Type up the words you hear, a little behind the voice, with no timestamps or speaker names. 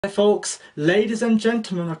Hi folks, ladies and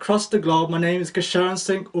gentlemen across the globe, my name is Gursh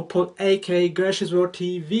aka Gursh's World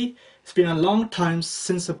TV. It's been a long time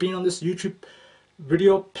since I've been on this YouTube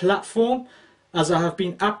video platform, as I have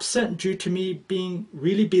been absent due to me being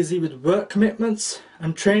really busy with work commitments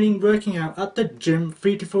and training, working out at the gym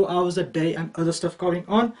 3 to 4 hours a day and other stuff going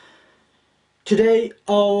on. Today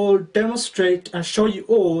I'll demonstrate and show you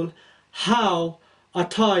all how I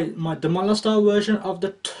tie my Dhumalla style version of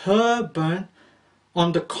the turban.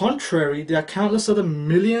 On the contrary, there are countless other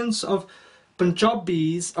millions of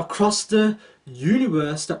Punjabis across the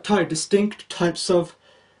universe that tie distinct types of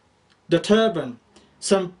the turban.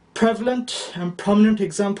 Some prevalent and prominent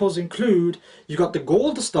examples include, you got the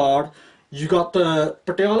Gold Star, you got the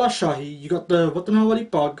Patiala Shahi, you got the Watana Wali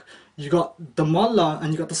Pug, you got the Dhumalla,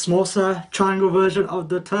 and you got the Samosa triangle version of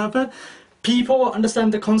the turban. People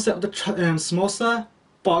understand the concept of the Samosa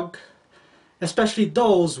Pug, especially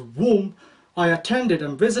those whom I attended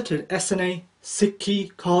and visited SNA,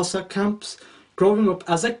 Sikhi, Khalsa camps growing up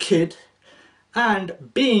as a kid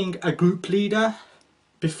and being a group leader.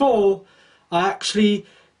 Before actually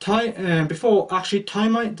tying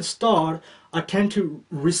the star, I tend to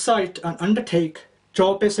recite and undertake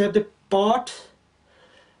Jope Sahib the part.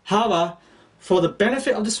 However, for the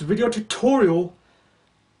benefit of this video tutorial,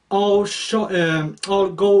 I'll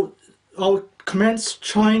commence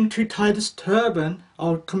trying to tie this turban.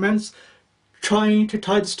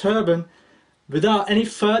 Without any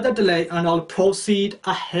further delay, and I'll proceed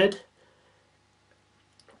ahead.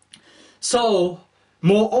 So,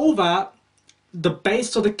 moreover, the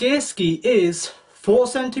base of the Keshki is 4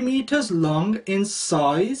 centimeters long in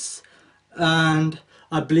size, and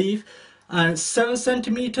I believe 7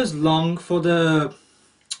 centimeters long for the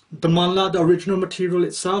Dhumalla, the original material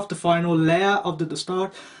itself, the final layer of the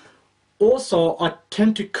star. Also, I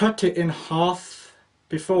tend to cut it in half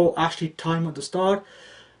before actually tying up the star.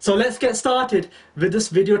 So let's get started with this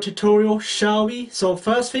video tutorial, shall we? So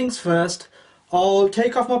first things first, I'll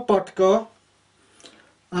take off my patka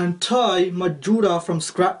and tie my jura from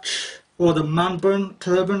scratch, or the manburn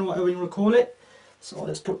turban, whatever you want to call it. So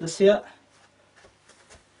let's put this here.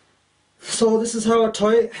 So this is how I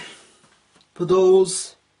tie it, for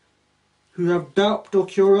those who have doubt or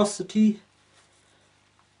curiosity.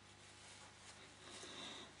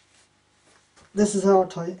 This is how I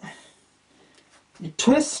tie it. You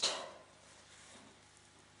twist,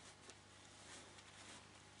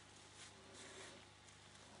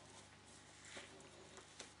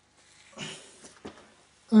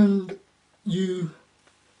 and you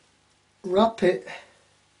wrap it,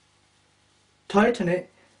 tighten it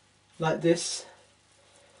like this.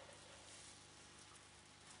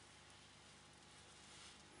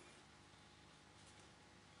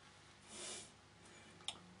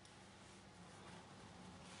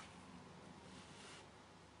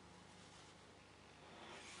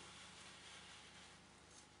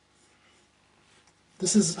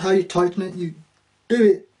 This is how you tighten it. You do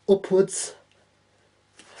it upwards.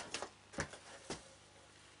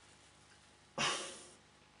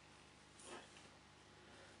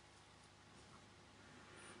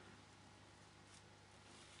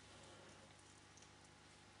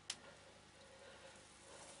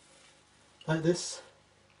 Like this.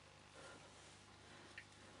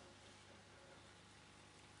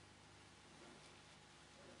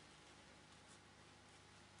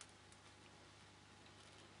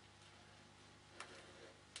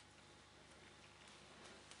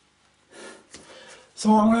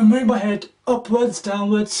 So I'm going to move my head upwards,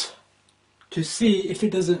 downwards, to see if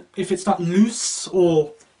it's not loose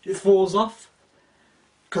or it falls off,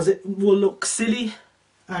 because it will look silly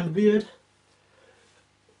and weird.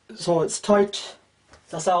 So it's tight.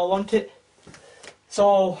 That's how I want it.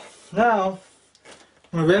 So now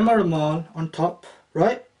I'm going to wear my rumal on top,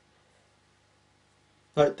 right?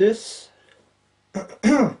 Like this.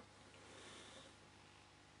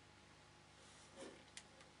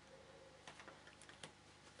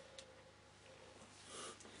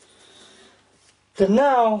 Then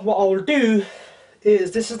now what I'll do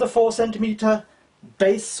is, this is the 4 centimeter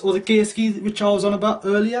base, or the Keshki, which I was on about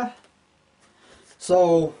earlier.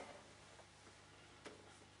 So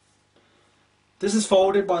this is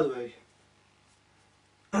folded, by the way.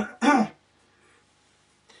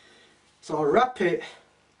 So I'll wrap it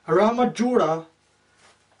around my jura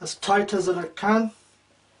as tight as I can.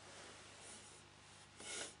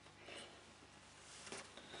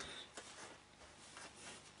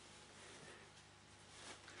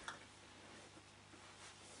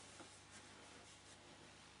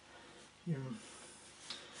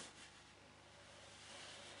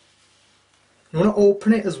 You want to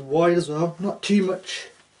open it as wide as well, not too much.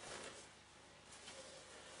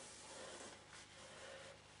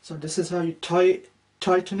 So this is how you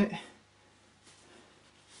tighten it.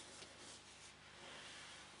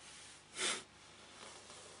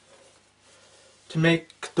 To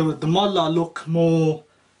make the Dhumalla look more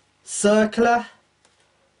circular.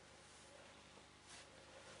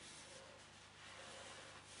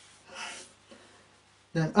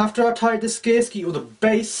 Then after I tie this Keshki or the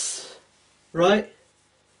base, right,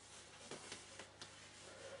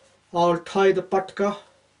 I'll tie the patka,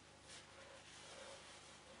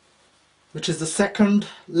 which is the second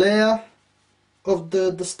layer of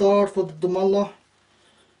the start for the Dhumalla.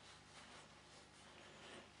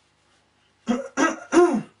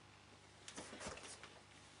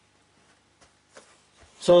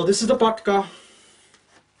 So this is the patka,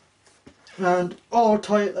 and I'll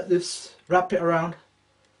tie it like this, wrap it around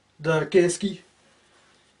the Keshki.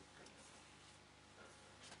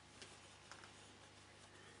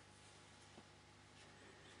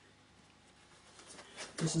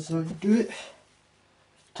 This is how you do it.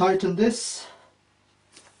 Tighten this,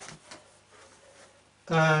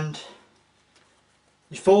 and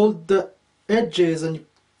you fold the edges and you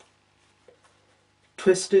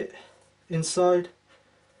twist it inside,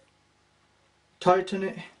 tighten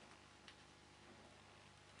it.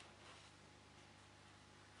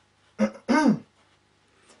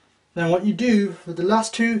 Then what you do with the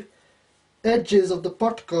last two edges of the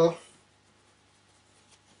patka,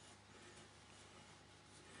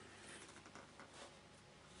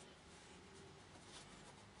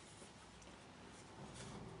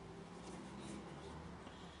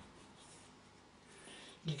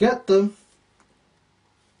 you get them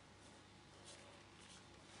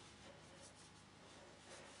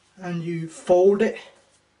and you fold it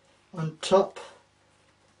on top.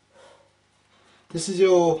 This is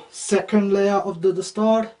your second layer of the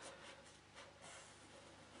start.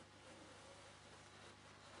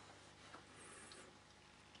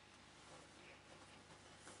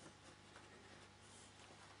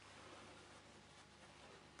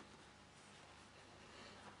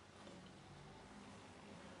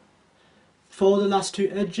 Fold the last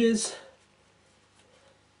two edges.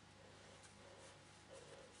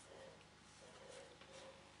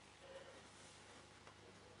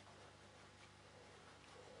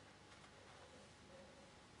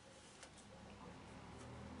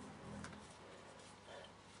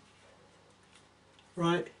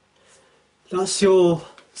 Right, that's your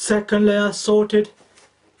second layer sorted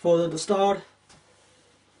for the start.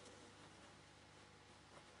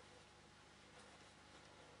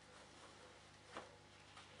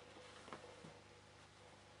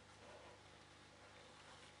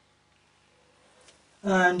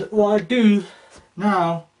 And what I do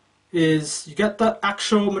now is you get the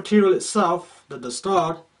actual material itself, the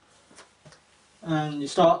start, and you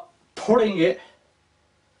start putting it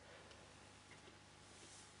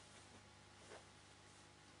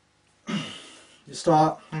you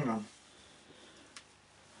start, hang on,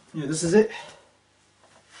 yeah, this is it.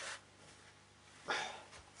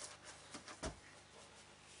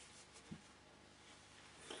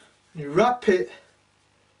 You wrap it,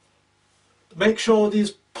 make sure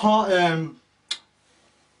these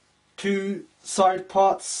two side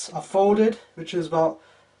parts are folded, which is about,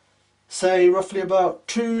 say, roughly about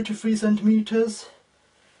 2 to 3 centimeters.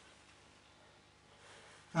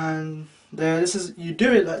 And there, this is, you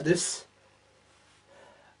do it like this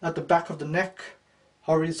at the back of the neck,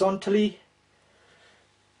 horizontally,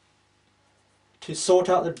 to sort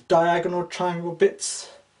out the diagonal triangle bits.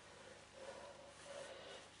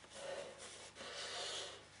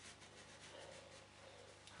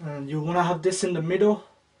 And you want to have this in the middle,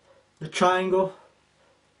 the triangle.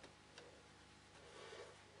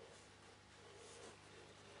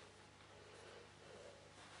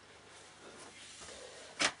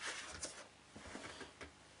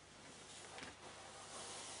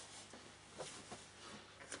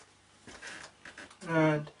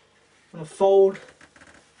 And I'm going to fold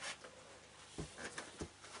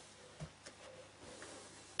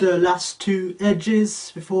the last two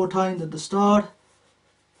edges before tying the start,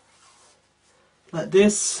 like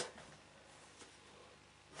this.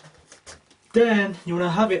 Then you want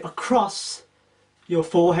to have it across your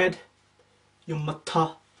forehead, your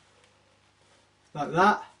mata, like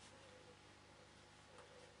that.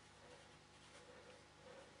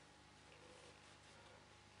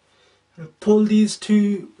 And pull these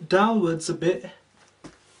two downwards a bit,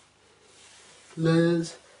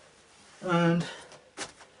 layers, and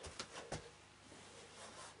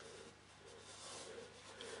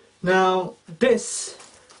now this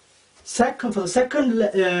for the second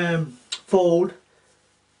fold,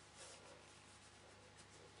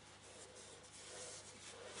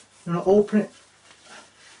 you want to open it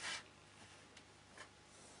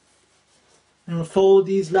going to fold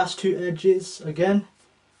these last two edges again.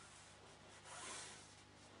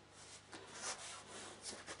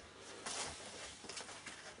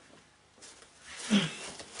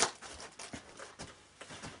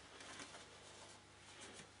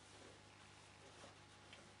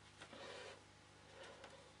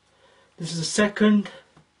 This is the second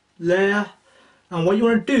layer, and what you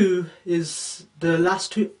want to do is the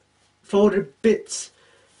last two folded bits,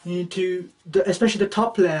 you need to, especially the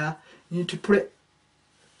top layer, you need to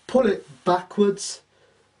pull it backwards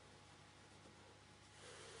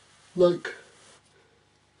like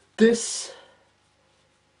this.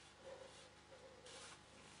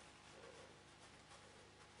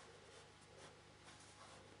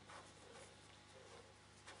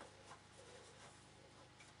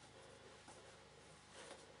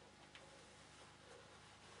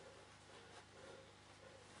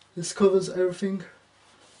 This covers everything,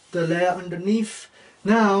 the layer underneath.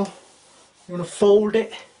 Now you want to fold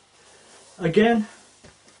it again.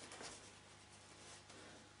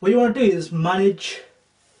 What you want to do is manage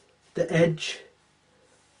the edge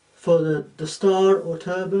for the star or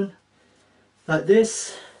turban like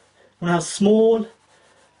this. You want to have small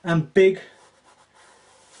and big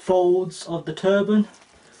folds of the turban.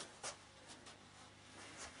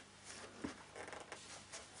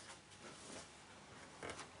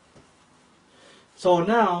 So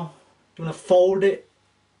now you want to fold it,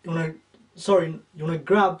 you want to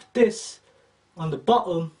grab this on the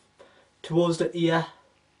bottom towards the ear,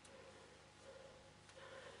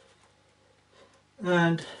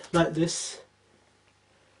 and like this.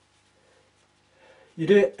 You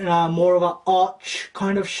do it in a more of an arch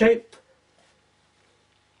kind of shape.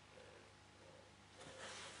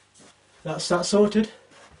 That's that sorted.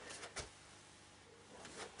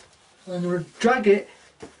 And you're going to drag it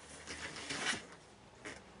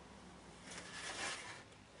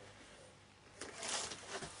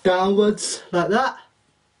downwards like that.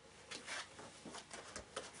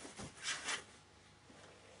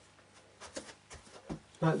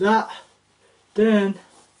 Like that. Then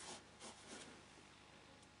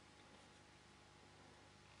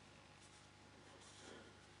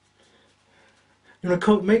you want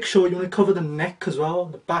to make sure you want to cover the neck as well,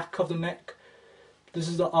 the back of the neck. This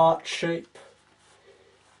is the arch shape.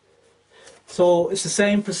 So it's the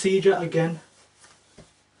same procedure again.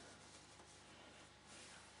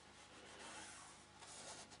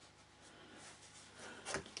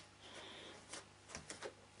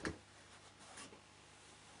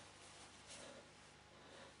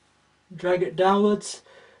 Drag it downwards,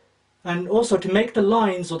 and also to make the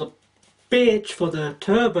lines or the pitch for the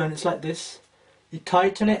turban, it's like this. You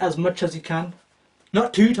tighten it as much as you can,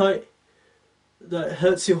 not too tight that it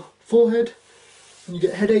hurts your forehead and you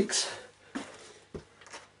get headaches.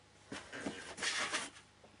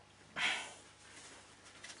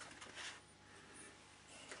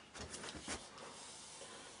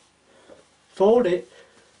 Fold it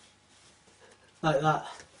like that.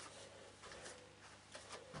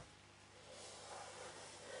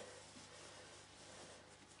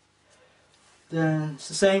 Then it's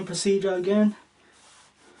the same procedure again.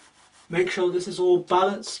 Make sure this is all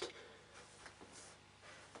balanced.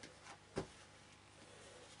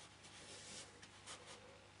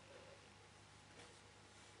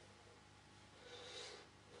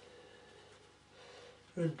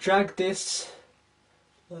 Drag this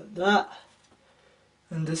like that,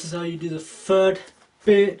 and this is how you do the third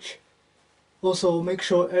bit. Also make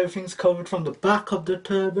sure everything's covered from the back of the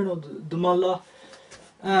turban or the Dhumalla,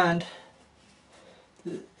 and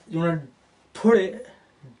you want to put it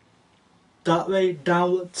that way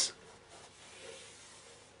downwards.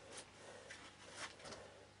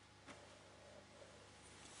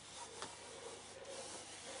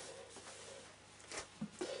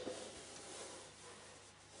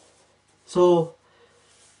 So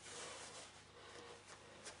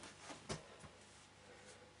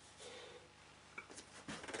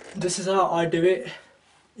this is how I do it,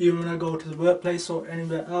 even when I go to the workplace or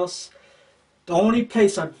anywhere else. The only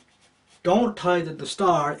place I don't tie the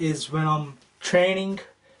star is when I'm training,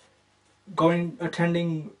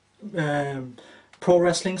 attending pro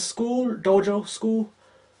wrestling school, dojo school,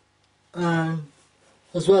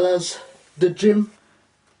 as well as the gym,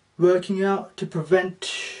 working out to prevent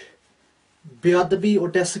biadabi or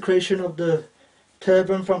desecration of the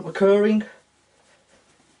turban from occurring.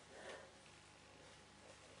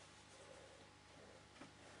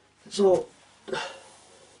 So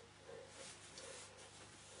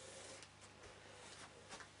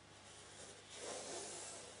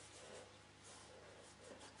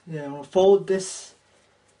yeah, I'm gonna fold this,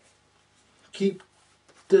 keep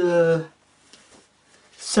the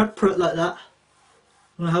separate like that.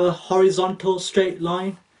 I'm going to have a horizontal straight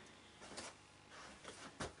line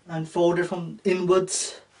and fold it from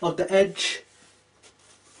inwards of the edge.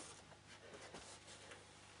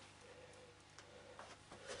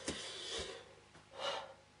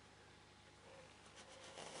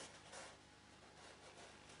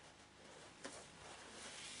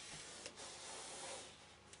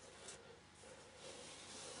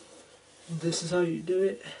 This is how you do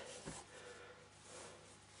it.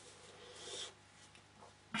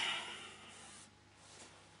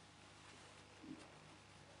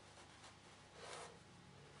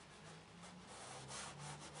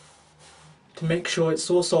 To make sure it's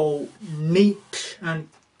also neat and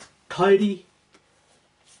tidy,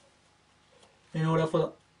 in order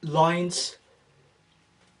for the lines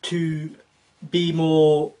to be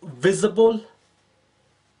more visible.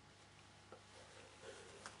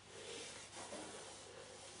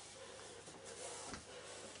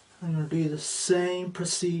 I'm going to do the same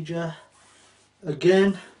procedure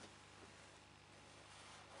again.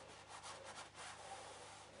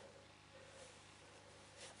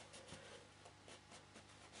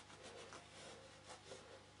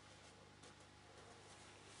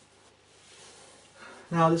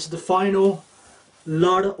 Now this is the final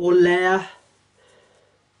lot or layer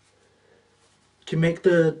to make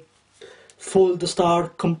the star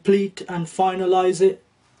complete and finalize it.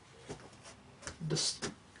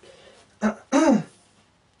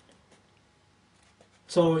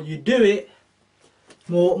 So you do it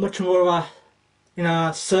much more in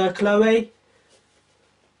a circular way,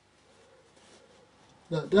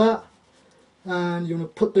 like that, and you're going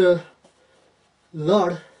to put the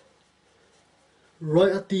lot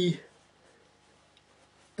right at the,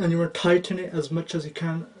 and you're going to tighten it as much as you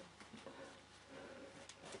can.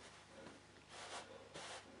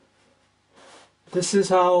 This is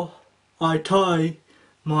how I tie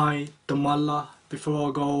my Dhumalla before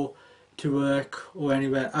I go to work or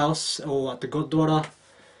anywhere else or at the Gurdwara.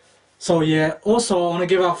 So yeah, also I want to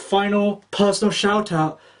give a final personal shout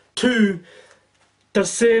out to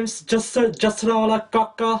Tarsim Jasrawala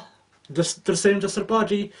Kaka, Tarsim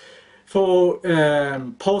Jasrapaji, for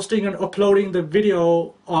posting and uploading the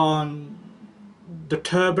video on the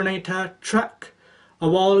Turbanator track a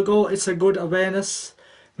while ago. It's a good awareness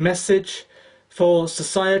message for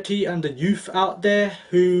society and the youth out there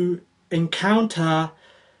who encounter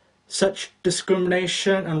such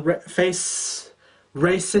discrimination and face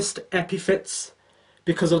racist epithets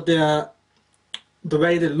because of the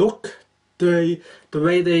way they look, the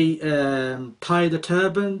way they tie the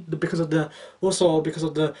turban, because of the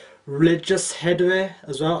religious headwear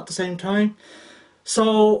as well at the same time.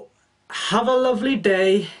 So have a lovely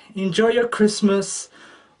day, enjoy your Christmas.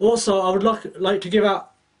 Also, I would like to give out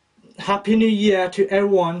Happy New Year to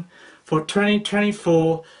everyone for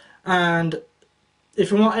 2024, and if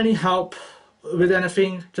you want any help with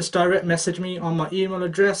anything, just direct message me on my email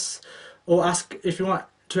address, or ask if you want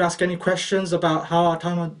to ask any questions about how I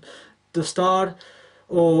tie the star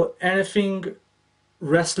or anything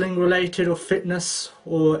wrestling related or fitness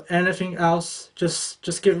or anything else.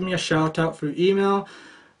 Just give me a shout out through email.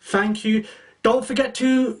 Thank you. Don't forget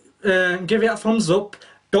to give it a thumbs up.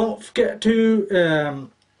 Don't forget to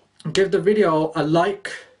give the video a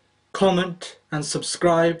like, comment and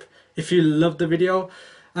subscribe if you love the video,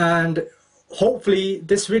 and hopefully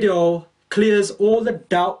this video clears all the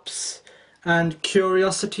doubts and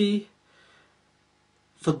curiosity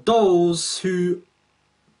for those who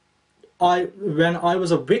when I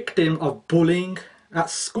was a victim of bullying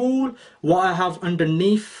at school, what I have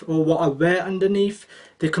underneath or what I wear underneath.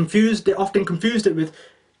 They often confused it with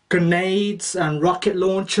grenades and rocket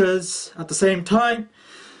launchers at the same time.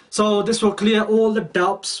 So this will clear all the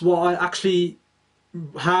doubts what I actually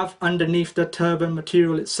have underneath the turban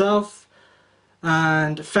material itself.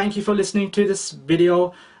 And thank you for listening to this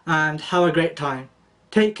video, and have a great time.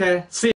 Take care. See you.